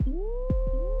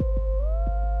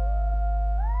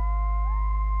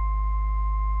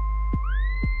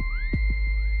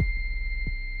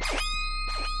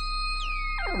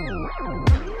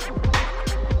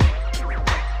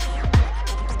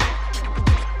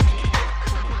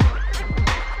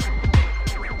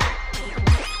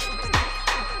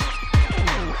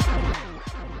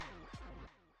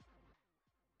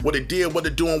What it did, what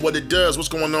it doing, what it does. What's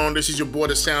going on? This is your boy,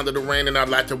 The Sound of the Rain, and I'd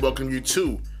like to welcome you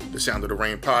to The Sound of the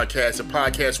Rain podcast, a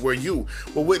podcast where you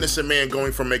will witness a man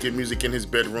going from making music in his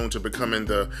bedroom to becoming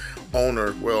the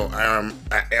owner. Well,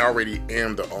 I already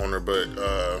am the owner, but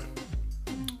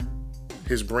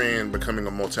his brand becoming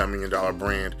a multi-million-dollar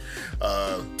brand.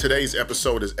 Today's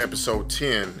episode is episode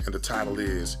 10, and the title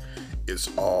is It's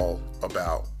All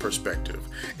About Perspective.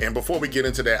 And before we get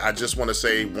into that, I just want to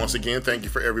say once again, thank you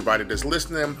for everybody that's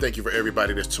listening. Thank you for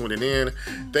everybody that's tuning in.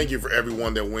 Thank you for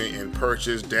everyone that went and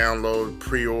purchased, downloaded,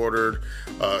 pre-ordered,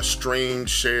 streamed,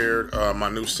 shared my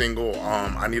new single,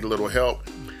 I Need a Little Help,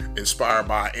 inspired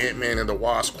by Ant-Man and the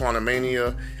Wasp: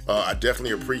 Quantumania. I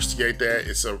definitely appreciate that.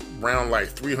 It's around like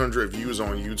 300 views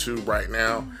on YouTube right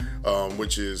now,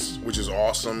 which is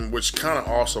awesome, which kind of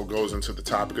also goes into the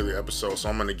topic of the episode. So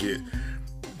I'm going to get,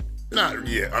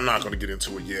 I'm not going to get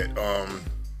into it yet.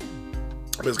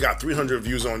 But it's got 300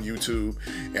 views on YouTube,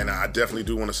 and I definitely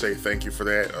do want to say thank you for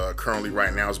that. Currently,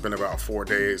 right now, it's been about 4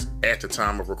 days at the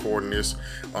time of recording this.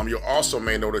 You also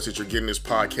may notice that you're getting this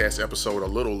podcast episode a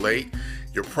little late.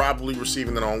 You're probably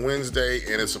receiving it on Wednesday,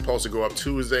 and it's supposed to go up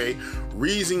Tuesday.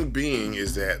 Reason being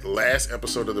is that last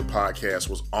episode of the podcast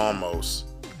was almost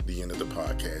the end of the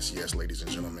podcast. Yes, ladies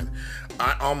and gentlemen,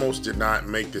 I almost did not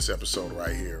make this episode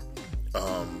right here.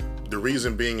 The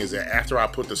reason being is that after I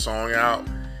put the song out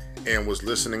and was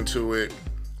listening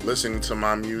to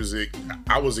my music,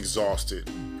 I was exhausted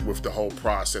with the whole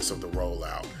process of the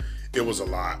rollout. It was a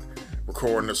lot.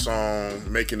 Recording the song,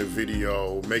 making the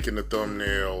video, making the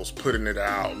thumbnails, putting it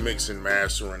out, mixing and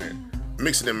mastering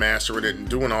it, and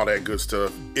doing all that good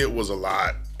stuff. It was a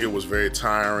lot. It was very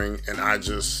tiring, and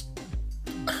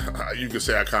you could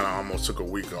say I kind of almost took a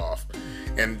week off.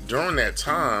 And during that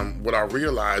time, what I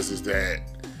realized is that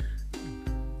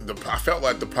I felt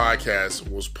like the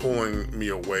podcast was pulling me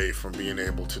away from being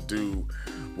able to do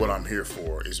what I'm here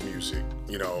for, is music,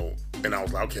 and I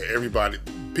was like, okay,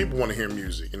 people want to hear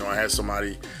music. I had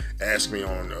somebody ask me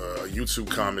on a YouTube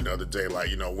comment the other day, like,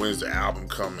 when's the album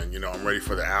coming? I'm ready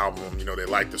for the album. They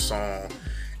like the song.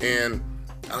 And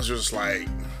I was just like,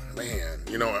 man,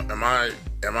 am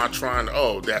I trying to,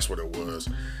 oh, that's what it was.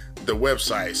 The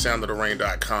website,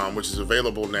 soundoftherain.com, which is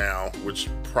available now, which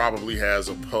probably has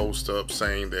a post up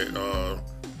saying that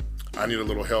I Need a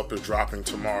Little Help is dropping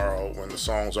tomorrow, when the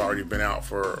song's already been out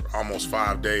for almost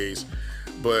 5 days.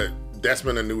 But that's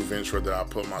been a new venture that I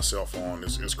put myself on,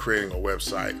 is creating a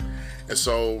website. And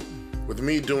so with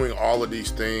me doing all of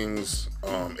these things,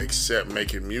 except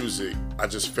making music, I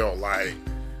just felt like,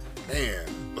 man,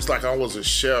 it's like I was a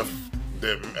chef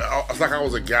it's like I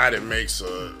was a guy that makes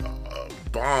a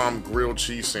bomb grilled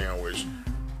cheese sandwich,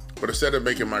 but instead of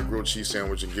making my grilled cheese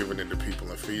sandwich and giving it to people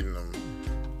and feeding them,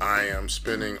 I am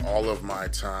spending all of my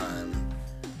time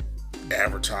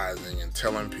advertising and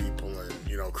telling people and,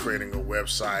 creating a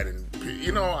website. And,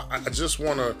 I just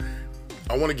want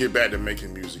to get back to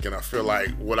making music. And I feel like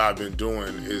what I've been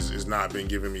doing is not been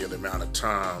giving me the amount of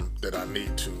time that I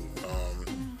need to.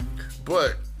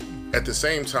 But at the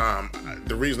same time,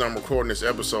 the reason I'm recording this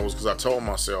episode is because I told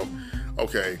myself,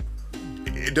 okay,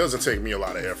 it doesn't take me a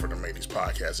lot of effort to make these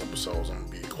podcast episodes. I'm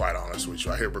going to be quite honest with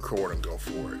you. I hit record and go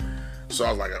for it. So I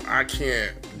was like, if I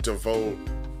can't devote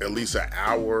at least an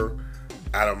hour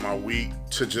out of my week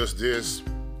to just this,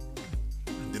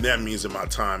 then that means that my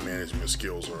time management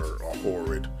skills are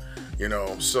horrid,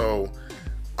 So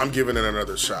I'm giving it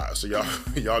another shot. So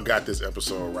y'all got this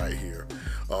episode right here.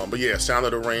 But yeah, Sound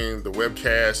of the Rain, the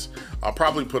webcast, I'll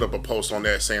probably put up a post on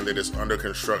that saying that it's under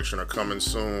construction or coming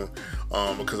soon,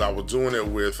 because I was doing it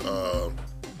with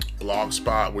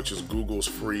Blogspot, which is Google's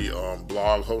free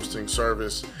blog hosting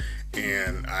service,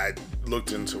 and I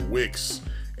looked into Wix,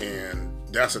 and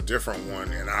that's a different one,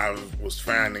 and I was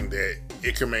finding that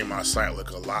it can make my site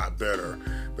look a lot better,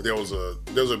 but there was a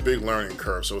big learning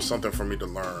curve, so it's something for me to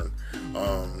learn,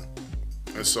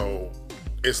 and so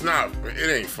it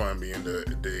ain't fun being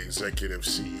the executive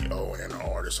CEO and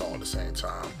artist all at the same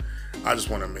time. I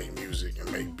just want to make music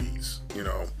and make beats,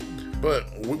 but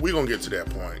we're going to get to that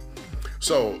point.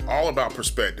 So, all about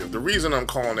perspective. The reason I'm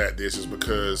calling that this is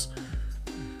because,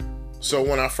 so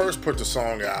when I first put the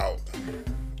song out,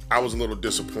 I was a little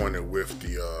disappointed with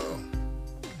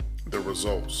the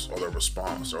results or the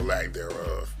response or lack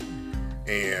thereof.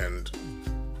 And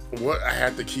what I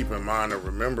have to keep in mind and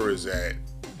remember is that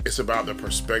it's about the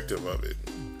perspective of it.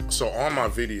 So on my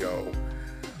video,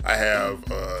 I have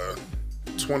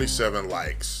 27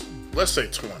 likes. Let's say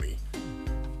 20.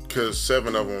 Because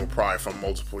 7 of them were probably from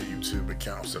multiple YouTube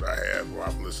accounts that I have where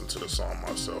I've listened to the song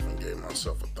myself and gave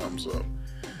myself a thumbs up.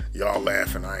 Y'all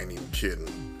laughing, I ain't even kidding.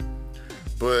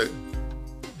 But,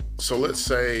 so let's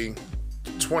say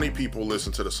 20 people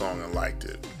listened to the song and liked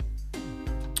it.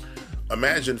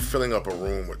 Imagine filling up a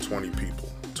room with 20 people,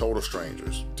 total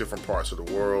strangers, different parts of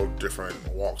the world, different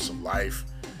walks of life.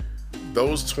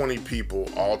 Those 20 people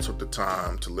all took the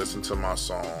time to listen to my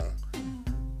song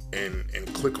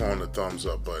and click on the thumbs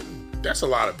up button. That's a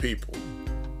lot of people.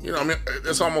 You know, I mean,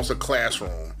 it's almost a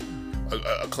classroom,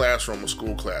 a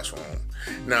school classroom.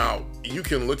 Now, you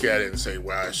can look at it and say,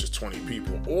 wow, it's just 20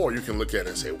 people. Or you can look at it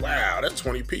and say, wow, that's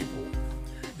 20 people.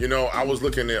 You know, I was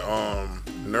looking at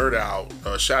Nerd Out.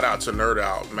 Shout out to Nerd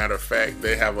Out. Matter of fact,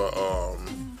 they have an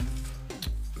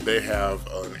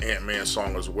Ant-Man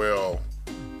song as well.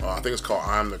 I think it's called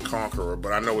I'm the Conqueror,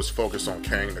 but I know it's focused on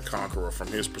Kang the Conqueror from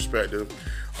his perspective.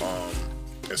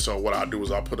 And so what I'll do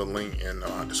is I'll put a link in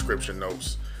description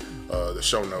notes, the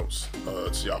show notes,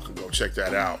 so y'all can go check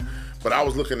that out. But I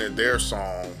was looking at their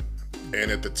song,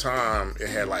 and at the time, it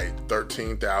had like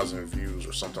 13,000 views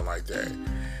or something like that.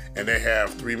 And they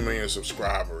have 3 million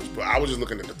subscribers. But I was just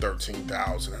looking at the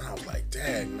 13,000, and I was like,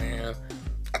 dang, man.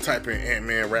 I type in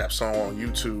Ant-Man rap song on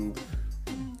YouTube.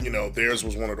 You know, theirs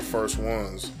was one of the first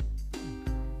ones.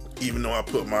 Even though I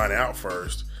put mine out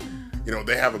first, you know,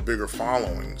 they have a bigger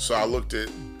following. So I looked at,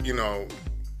 you know,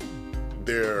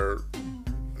 their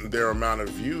amount of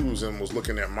views and was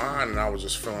looking at mine, and I was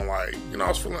just feeling like, you know, I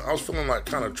was feeling like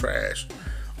kind of trash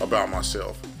about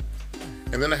myself.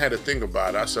 And then I had to think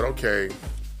about it. I said, okay,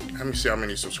 let me see how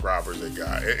many subscribers they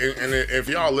got. And if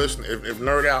y'all listen, if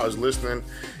Nerd Out is listening,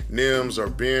 Nims or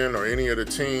Ben or any of the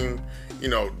team, you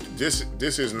know, this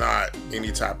is not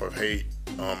any type of hate.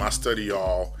 I study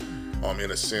y'all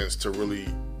in a sense to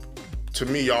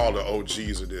me, y'all the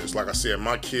OGs of this. Like I said,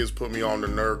 my kids put me on the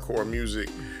nerdcore music,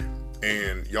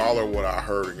 and y'all are what I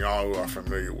heard, and y'all who are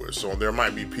familiar with. So there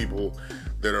might be people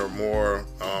that are more,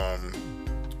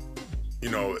 you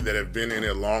know, that have been in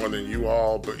it longer than you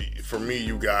all. But for me,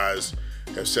 you guys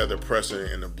have set the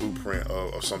precedent and the blueprint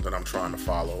of something I'm trying to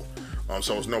follow.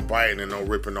 So it's no biting and no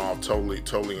ripping off, totally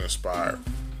inspired.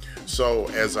 So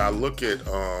as I look at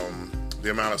the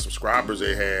amount of subscribers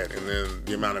they had and then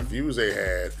the amount of views they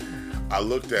had, I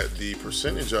looked at the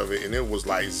percentage of it, and it was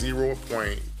like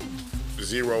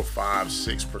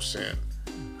 0.056%.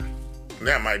 And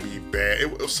that might be bad.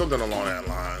 It was something along that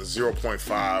line.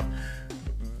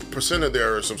 0.5% of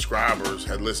their subscribers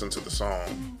had listened to the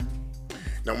song.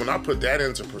 Now, when I put that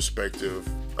into perspective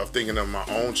of thinking of my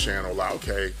own channel, like,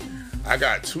 okay, I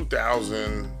got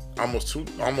 2,000, almost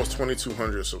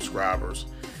 2,200 subscribers,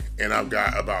 and I've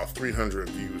got about 300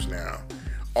 views now.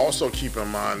 Also keep in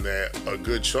mind that a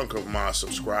good chunk of my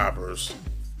subscribers,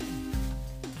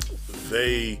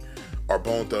 they are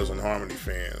Bone Thugs-n-Harmony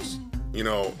fans. You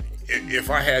know, if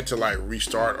I had to like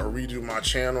restart or redo my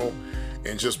channel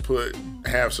and just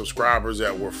have subscribers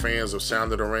that were fans of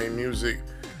Sound of the Rain music,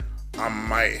 I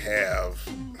might have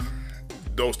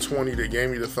those 20 that gave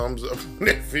me the thumbs up in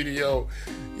that video.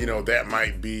 You know, that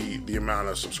might be the amount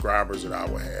of subscribers that I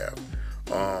would have.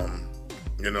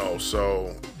 You know,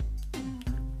 so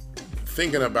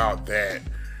thinking about that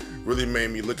really made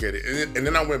me look at it. And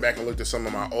then I went back and looked at some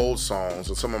of my old songs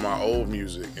and some of my old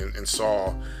music and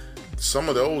saw some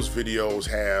of those videos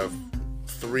have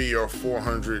 300 or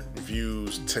 400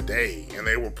 views today, and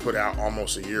they were put out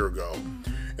almost a year ago.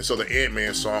 And so the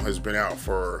Ant-Man song has been out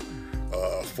for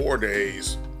 4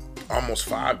 days, almost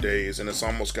 5 days, and it's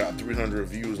almost got 300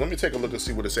 views. Let me take a look and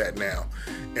see what it's at now.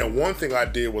 And one thing I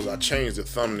did was I changed the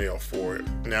thumbnail for it.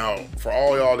 Now, for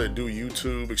all y'all that do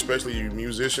YouTube, especially you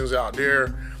musicians out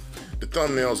there, the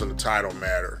thumbnails and the title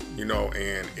matter, you know,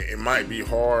 and it might be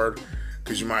hard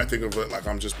because you might think of it like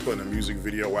I'm just putting a music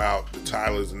video out. The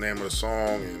title is the name of the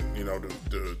song, and, you know,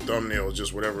 the thumbnail is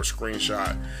just whatever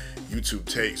screenshot YouTube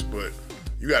takes. But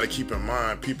you got to keep in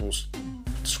mind, people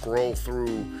scroll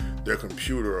through their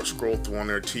computer or scroll through on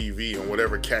their TV, and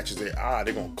whatever catches their eye,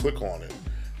 they're going to click on it.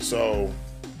 So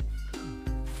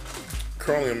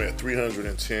currently I'm at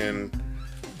 310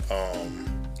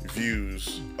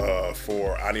 views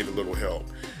for I Need a Little Help.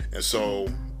 And so,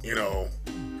 you know,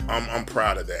 I'm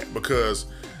proud of that, because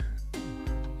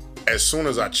as soon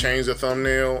as I changed the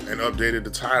thumbnail and updated the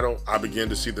title, I began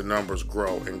to see the numbers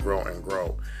grow and grow and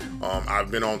grow. I've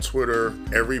been on Twitter.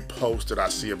 Every post that I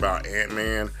see about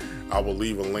Ant-Man, I will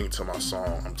leave a link to my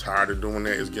song. I'm tired of doing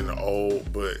that. It's getting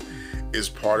old, but it's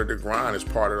part of the grind. It's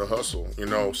part of the hustle, you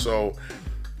know? So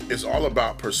it's all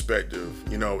about perspective.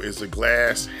 You know, is the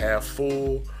glass half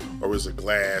full or is the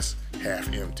glass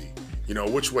half empty? You know,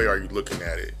 which way are you looking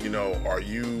at it? You know, are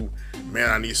you, man,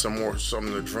 I need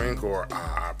something to drink, or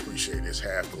I appreciate this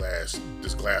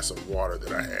glass of water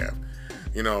that I have.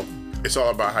 you know, it's all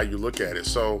about how you look at it.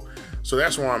 So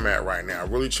that's where I'm at right now.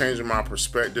 Really changing my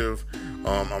perspective.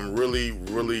 I'm really,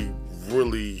 really,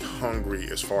 really hungry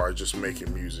as far as just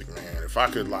making music, man. If I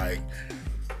could like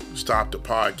stop the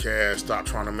podcast, stop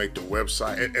trying to make the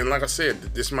website, and like I said,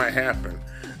 this might happen,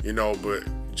 you know, but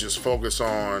just focus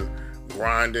on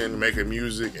grinding, making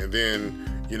music, and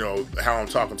then, you know, how I'm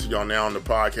talking to y'all now on the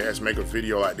podcast, make a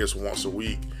video like this once a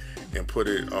week and put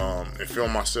it and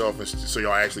film myself, and so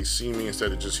y'all actually see me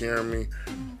instead of just hearing me.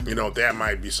 You know, that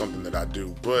might be something that I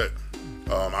do. But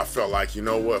I felt like, you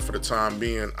know what, for the time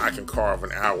being, I can carve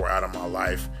an hour out of my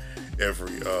life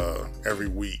every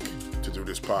week to do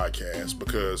this podcast,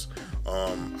 because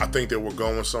I think that we're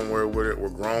going somewhere with it. We're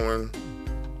growing.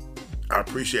 I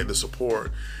appreciate the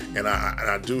support, and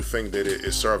I do think that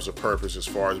it serves a purpose as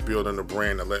far as building a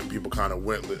brand and letting people kind of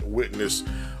witness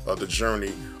the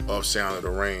journey of Sound of the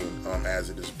Rain as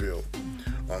it is built.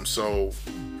 So,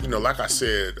 you know, like I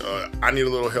said, I Need a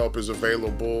Little Help is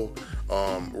available.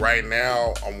 Right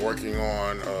now, I'm working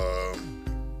on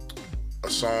a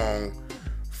song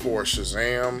for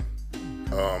Shazam.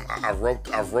 I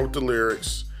wrote the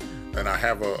lyrics, and I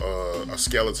have a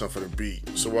skeleton for the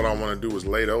beat. So what I want to do is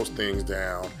lay those things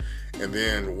down, and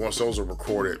then once those are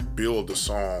recorded, build the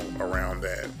song around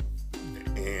that.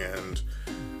 And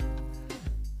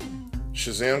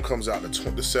Shazam comes out the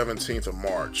 17th of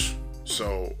March.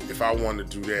 So if I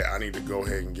wanted to do that, I need to go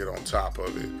ahead and get on top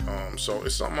of it. So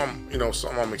it's something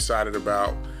I'm excited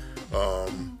about.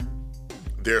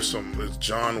 There's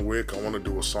John Wick. I want to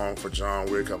do a song for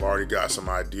John Wick. I've already got some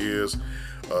ideas.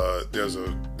 There's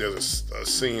a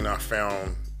scene I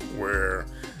found where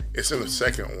it's in the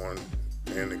second one,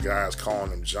 and the guy's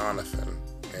calling him Jonathan.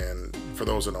 And for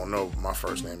those that don't know, my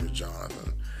first name is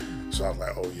Jonathan. So I was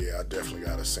like, oh yeah, I definitely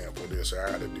got to sample this.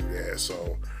 I got to do that.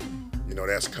 So, you know,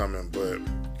 that's coming. But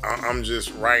I'm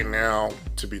just, right now,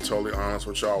 to be totally honest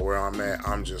with y'all, where I'm at,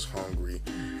 I'm just hungry.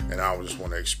 And I just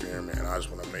want to experiment, and I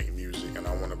just want to make music, and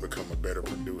I want to become a better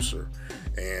producer.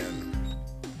 And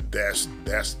that's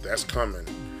coming.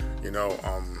 You know,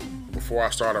 before I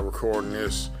started recording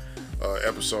this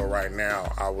episode right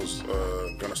now, I was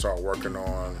gonna start working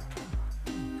on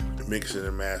mixing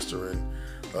and mastering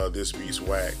This Beat's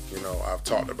Whack. You know, I've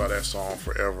talked about that song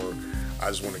forever. I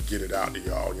just want to get it out to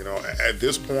y'all. You know, at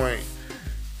this point,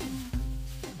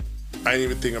 I didn't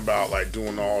even think about like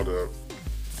doing all the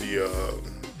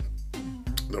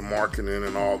marketing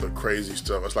and all the crazy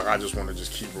stuff. It's like I just want to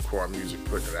just keep recording music,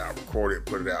 putting it out, record it,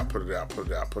 put it out, put it out, put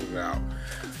it out, put it out.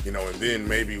 You know, and then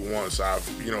maybe once I've,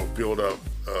 you know, built up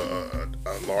a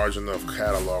large enough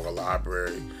catalog, a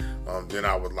library, then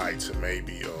I would like to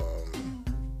maybe,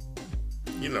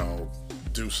 you know,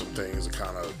 do some things to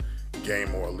kind of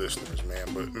gain more listeners, man.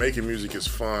 But making music is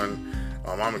fun.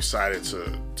 I'm excited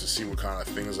to see what kind of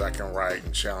things I can write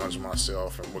and challenge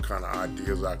myself, and what kind of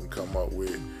ideas I can come up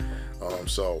with.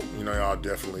 So, you know, y'all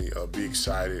definitely be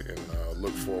excited and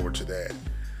look forward to that.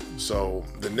 So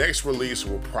the next release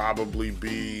will probably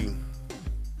be,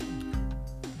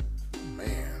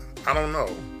 man, I don't know.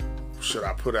 Should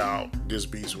I put out This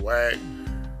Beat's Whack,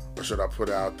 or should I put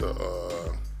out the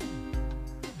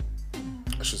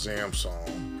Shazam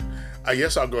song? I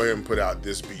guess I'll go ahead and put out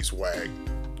This Beat's Whack,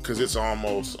 because it's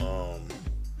almost done.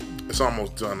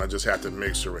 I just have to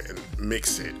mix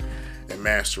it and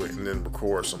master it, and then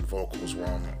record some vocals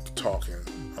while I'm talking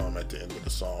at the end of the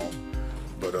song.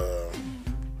 But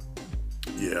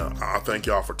yeah, I thank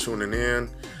y'all for tuning in.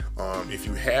 If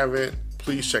you haven't,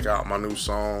 please check out my new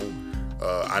song,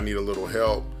 I Need a Little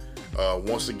Help.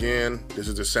 Once again, this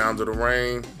is The Sound of the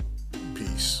Rain.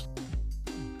 Peace.